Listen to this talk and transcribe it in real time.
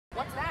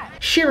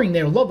sharing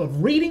their love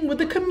of reading with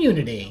the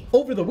community.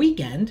 Over the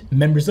weekend,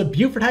 members of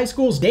Beaufort High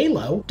School's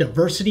DAYLO,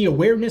 Diversity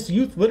Awareness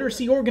Youth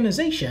Literacy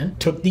Organization,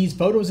 took these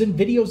photos and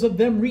videos of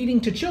them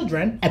reading to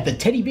children at the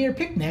Teddy Bear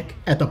Picnic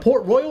at the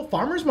Port Royal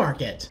Farmers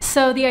Market.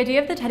 So the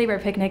idea of the Teddy Bear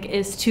Picnic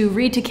is to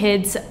read to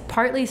kids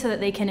partly so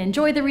that they can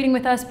enjoy the reading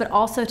with us, but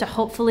also to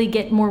hopefully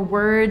get more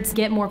words,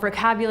 get more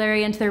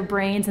vocabulary into their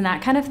brains and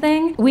that kind of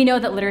thing. We know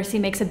that literacy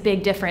makes a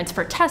big difference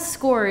for test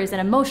scores and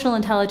emotional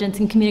intelligence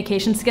and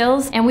communication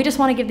skills, and we just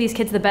want to give these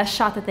kids the best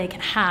shot that they can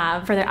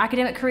have for their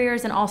academic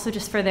careers and also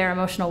just for their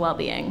emotional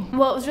well-being.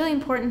 Well, it was really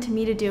important to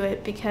me to do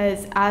it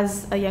because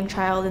as a young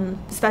child, and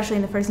especially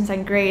in the first and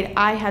second grade,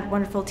 I had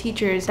wonderful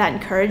teachers that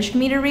encouraged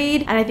me to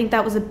read, and I think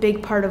that was a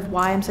big part of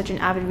why I'm such an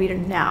avid reader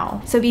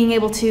now. So being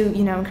able to,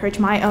 encourage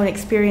my own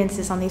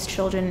experiences on these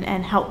children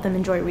and help them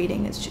enjoy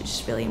reading is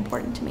just really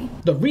important to me.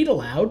 The Read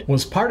Aloud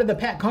was part of the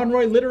Pat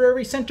Conroy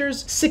Literary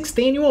Center's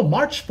 6th annual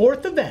March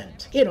 4th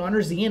event. It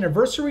honors the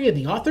anniversary of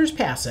the author's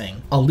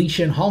passing.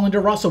 Alicia and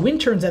Hollander are also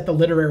interns at the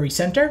Literary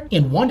Center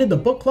and wanted the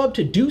book club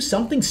to do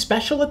something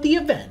special at the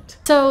event.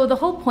 So the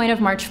whole point of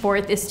March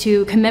 4th is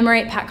to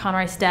commemorate Pat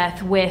Conroy's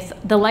death with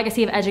the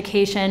legacy of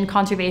education,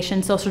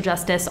 conservation, social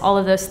justice, all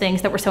of those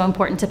things that were so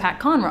important to Pat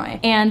Conroy.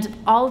 And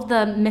all of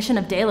the mission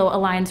of DAYLO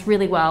aligns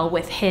really well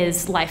with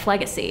his life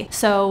legacy.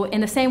 So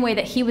in the same way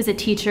that he was a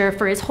teacher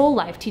for his whole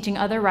life, teaching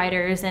other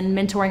writers and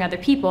mentoring other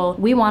people,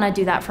 we want to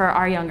do that for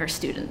our younger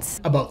students.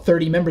 About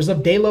 30 members of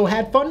DAYLO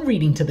had fun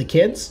reading to the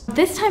kids.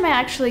 This time I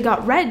actually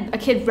got a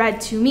kid read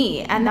to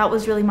me, and that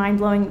was really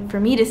mind-blowing for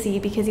me to see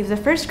because he was a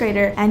first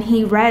grader and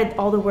he read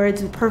all the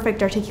words with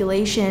perfect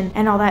articulation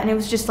and all that, and it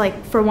was just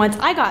like, for once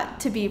I got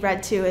to be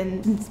read to,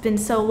 and it's been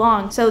so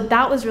long. So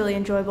that was really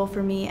enjoyable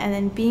for me, and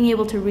then being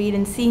able to read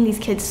and seeing these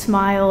kids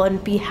smile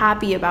and be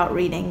happy about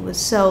reading was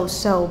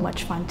so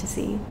much fun to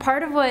see.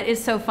 Part of what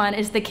is so fun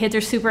is the kids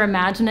are super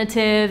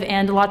imaginative,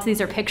 and lots of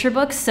these are picture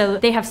books, so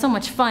they have so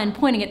much fun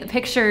pointing at the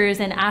pictures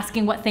and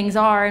asking what things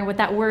are and what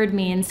that word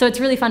means. So it's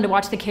really fun to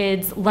watch the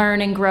kids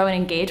learn and grow and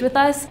engage with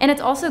us. And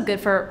it's also good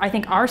for, I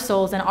think, our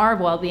souls and our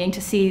well-being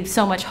to see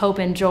so much hope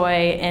and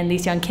joy in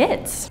these young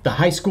kids. The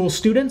high school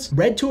students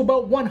read to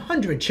about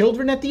 100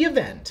 children at the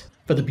event.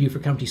 For the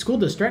Beaufort County School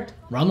District,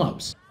 Ron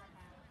Lopes.